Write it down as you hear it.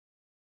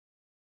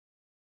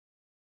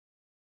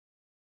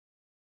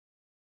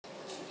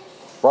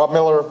Rob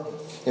Miller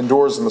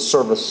endures in the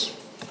service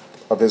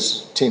of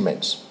his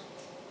teammates,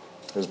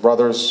 his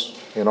brothers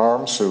in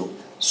arms who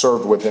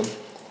served with him,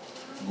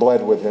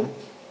 bled with him,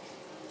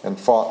 and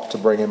fought to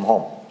bring him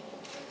home.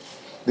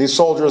 These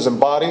soldiers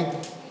embody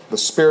the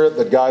spirit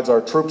that guides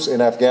our troops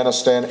in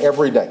Afghanistan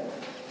every day.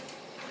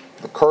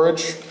 The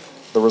courage,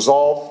 the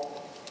resolve,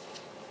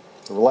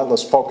 the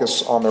relentless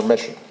focus on their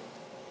mission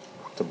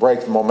to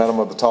break the momentum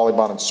of the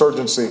Taliban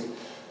insurgency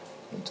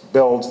and to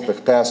build the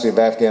capacity of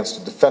Afghans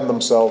to defend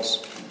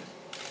themselves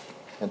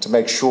and to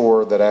make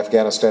sure that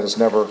Afghanistan is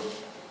never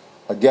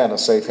again a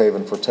safe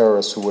haven for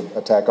terrorists who would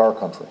attack our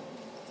country.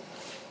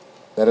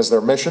 That is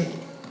their mission,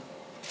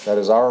 that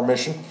is our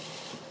mission,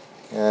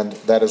 and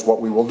that is what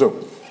we will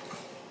do.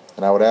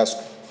 And I would ask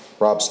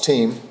Rob's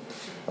team,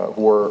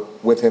 who were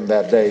with him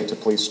that day, to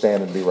please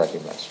stand and be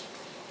recognized.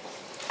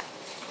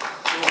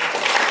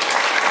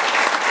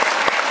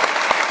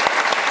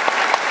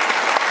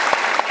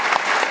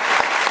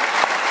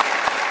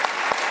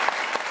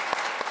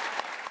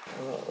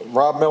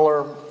 Rob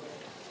Miller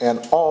and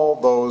all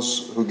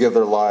those who give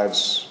their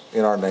lives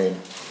in our name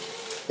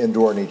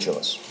endure in each of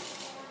us.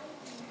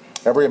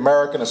 Every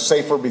American is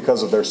safer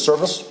because of their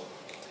service,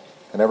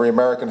 and every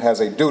American has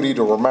a duty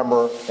to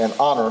remember and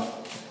honor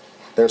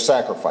their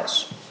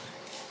sacrifice.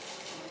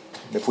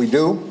 If we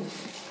do,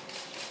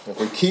 if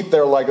we keep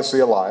their legacy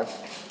alive,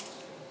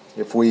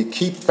 if we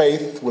keep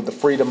faith with the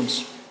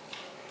freedoms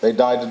they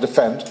died to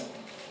defend,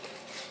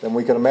 then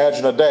we can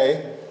imagine a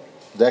day,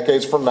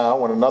 decades from now,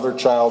 when another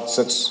child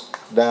sits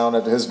down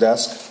at his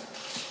desk,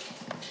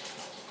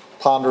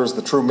 ponders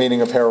the true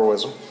meaning of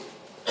heroism,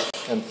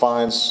 and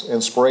finds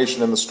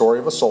inspiration in the story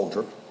of a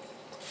soldier,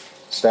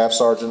 Staff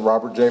Sergeant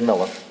Robert J.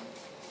 Miller,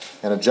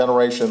 and a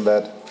generation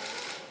that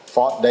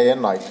fought day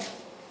and night,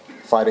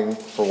 fighting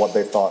for what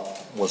they thought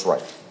was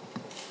right.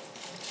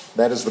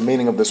 That is the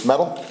meaning of this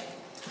medal,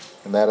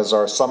 and that is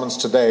our summons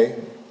today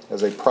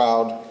as a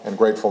proud and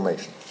grateful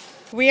nation.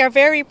 We are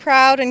very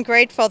proud and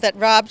grateful that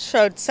Rob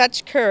showed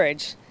such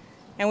courage,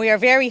 and we are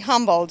very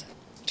humbled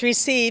to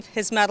receive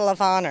his Medal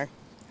of Honor.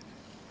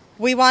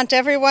 We want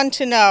everyone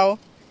to know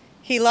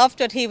he loved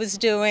what he was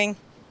doing,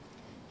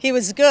 he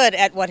was good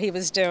at what he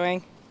was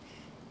doing,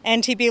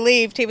 and he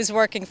believed he was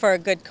working for a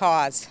good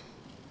cause.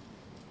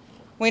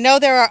 We know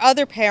there are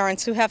other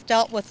parents who have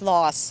dealt with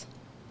loss,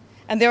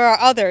 and there are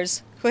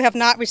others who have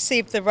not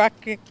received the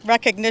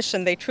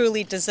recognition they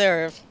truly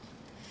deserve.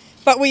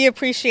 But we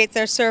appreciate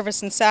their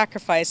service and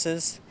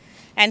sacrifices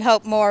and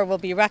hope more will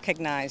be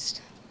recognized.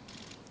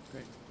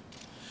 Great.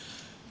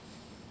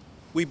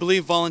 We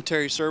believe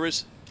voluntary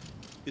service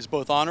is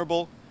both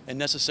honorable and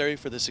necessary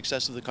for the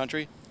success of the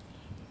country.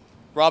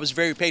 Rob is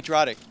very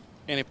patriotic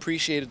and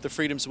appreciated the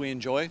freedoms we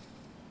enjoy,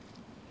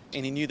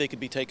 and he knew they could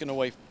be taken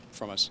away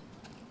from us.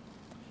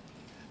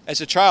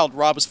 As a child,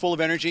 Rob was full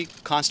of energy,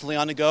 constantly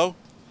on the go,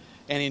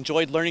 and he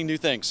enjoyed learning new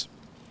things.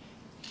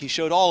 He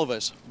showed all of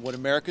us what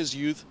America's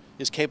youth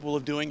is capable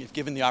of doing if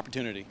given the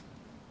opportunity.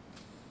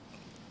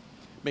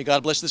 May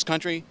God bless this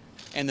country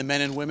and the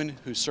men and women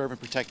who serve and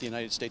protect the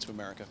United States of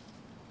America.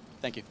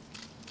 Thank you.